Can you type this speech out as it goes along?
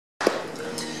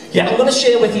Yeah, I'm going to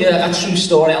share with you a true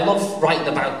story. I love writing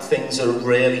about things that have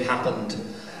really happened.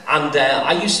 And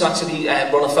I used to actually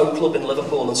run a folk club in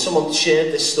Liverpool, and someone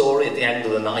shared this story at the end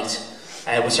of the night,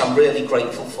 which I'm really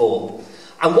grateful for.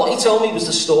 And what he told me was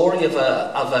the story of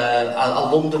a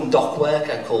London dock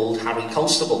worker called Harry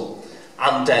Constable.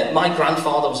 And my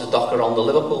grandfather was a docker on the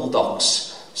Liverpool docks,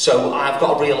 so I've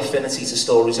got a real affinity to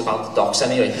stories about the docks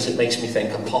anyway, because it makes me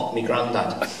think of Pop, my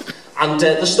granddad. And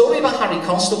the story about Harry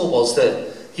Constable was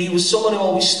that he was someone who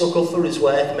always stuck up for his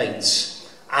workmates.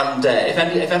 And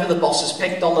if ever the bosses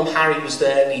picked on them, Harry was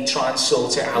there and he'd try and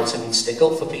sort it out and he'd stick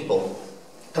up for people.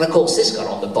 And of course this got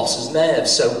on the boss's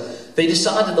nerves, so they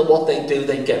decided that what they'd do,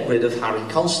 they'd get rid of Harry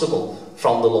Constable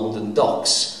from the London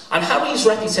docks. And Harry's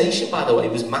reputation, by the way,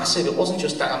 was massive. It wasn't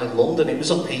just down in London, it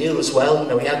was up here as well. You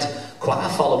know, he had quite a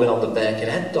following on the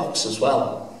Birkenhead docks as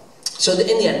well. So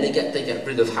in the end, they get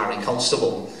rid of Harry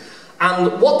Constable.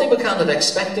 And what they were kind of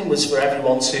expecting was for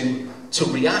everyone to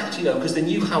react, you know, because they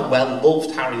knew how well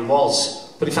loved Harry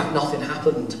was. But in fact, nothing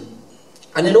happened.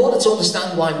 And in order to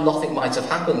understand why nothing might have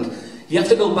happened, you have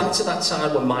to go back to that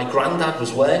time when my granddad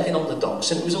was working on the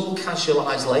docks, and it was all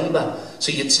casualised labour.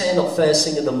 So you'd turn up first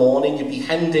thing in the morning, you'd be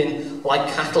hemmed in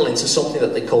like cattle into something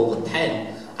that they call the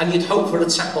pen, and you'd hope for a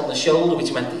tap on the shoulder,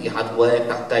 which meant that you had work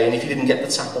that day, and if you didn't get the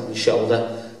tap on the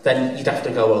shoulder, then you'd have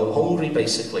to go home hungry,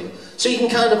 basically. So you can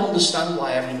kind of understand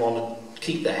why everyone would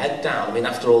keep their head down. I mean,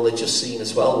 after all, they'd just seen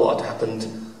as well what had happened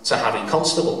to Harry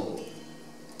Constable.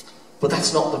 But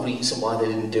that's not the reason why they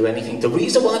didn't do anything. The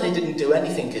reason why they didn't do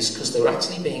anything is because they were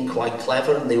actually being quite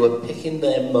clever and they were picking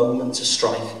their moment to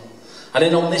strike. And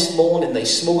then on this morning, they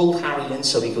smuggled Harry in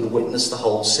so he could witness the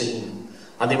whole scene.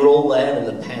 And they were all there in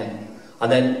the pen.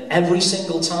 And then every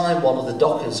single time one of the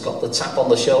dockers got the tap on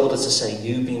the shoulder to say,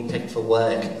 "You've been picked for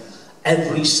work,"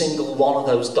 every single one of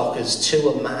those dockers, to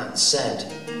a man, said,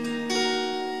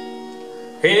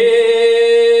 "If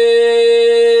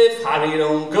Harry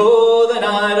don't go, then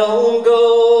I don't go.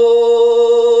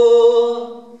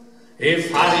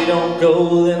 If Harry don't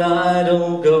go, then I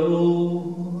don't go.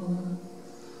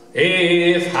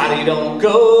 If Harry don't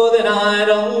go, then I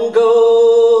don't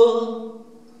go.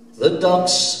 The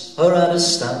docks are at a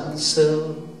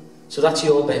standstill." So that's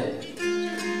your bit,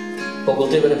 but we'll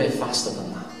do it a bit faster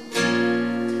than that.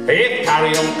 If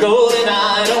Parry don't go, then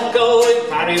I don't go. If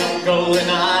Parry don't go, then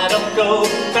I don't go.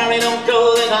 If Parry don't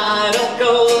go, then I don't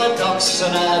go. The docks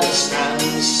are at a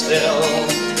standstill.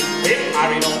 If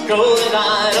Parry don't go, then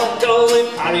I don't go.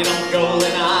 If Parry don't go,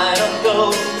 then I don't go.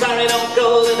 If Parry don't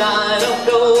go, then I don't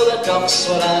go. The docks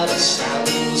are at a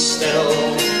standstill.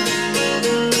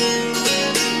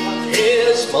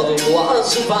 His mother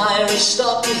was of Irish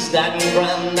stock, his dad and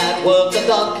granddad worked the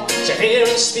dock. To hear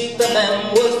and speak the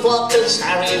men would flock, as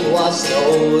Harry was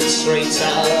no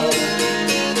traitor.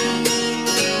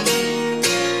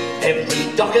 Every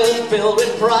docker filled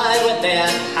with pride when they had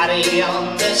Harry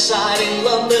on their side. In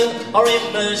London or in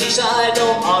Merseyside,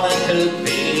 no honour could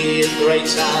be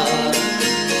greater.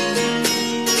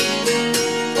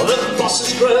 The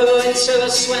bosses grew into a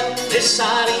sweat. This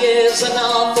side of year's an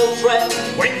awful threat.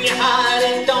 When you're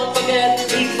hiding, don't forget,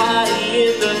 be fighting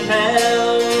in the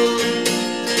pen.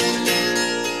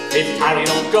 If Harry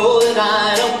don't go, then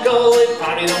I don't go. If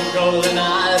Harry don't go, then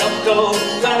I don't go.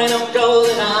 If Harry don't go,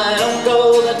 then I don't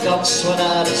go. The docks were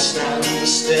at a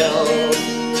standstill.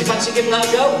 Do you fancy giving that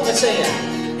a go? Let's say yeah.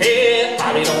 If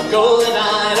Parry don't go, then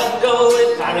I don't go.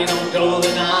 If Parry don't go,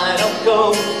 then I don't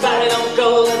go. If Parry don't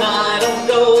go, then I don't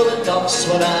go. The docks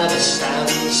were at a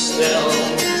standstill.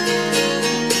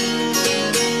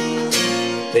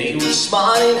 They were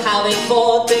smiling how they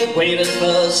thought they'd waited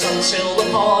first until the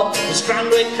port was crammed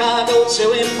with cargo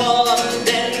to import.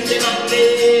 Then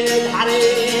demanded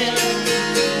Harry,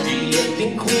 "Do you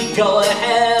think we go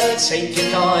ahead and take your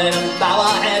coin and bow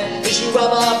our head? As you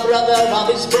rob our brother of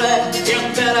his bread, you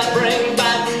better bring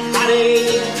back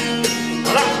Harry."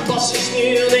 The bosses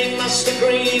knew they must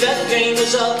agree that game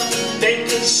was up. They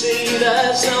could see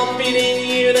there's no beating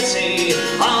unity,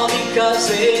 all because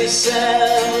they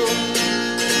said,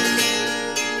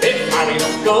 "If Parry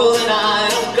don't go, then I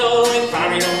don't go. If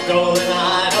Parry don't go, then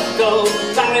I don't go.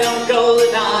 If Parry don't go,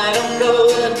 then I don't go.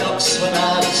 The docks were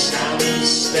at a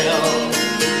standstill.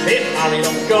 If Parry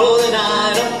don't go, then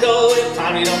I don't go. If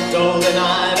Parry don't go, then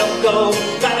I don't go.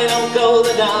 If Parry don't go,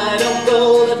 then I don't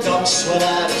go. The docks were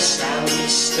at a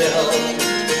standstill.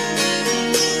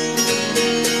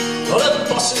 Well, the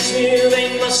bosses knew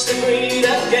they must agree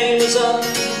that game was up.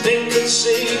 They could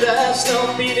see there's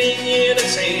no beating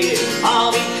unity,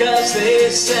 all because they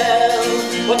said,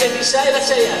 what did he say? Let's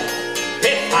say it.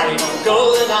 If Parry don't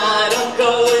go, then I don't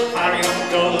go. If Parry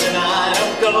don't go, then I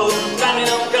don't go. If Parry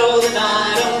don't go, then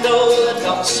I don't go. The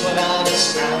dogs were at a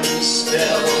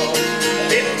standstill.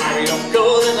 If Parry don't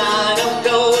go, then I don't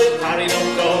go. If Parry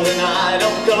don't go, then I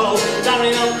don't go. If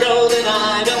Parry don't go, then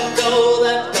I don't go.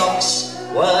 The dogs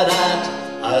were at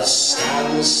a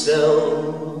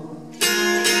standstill.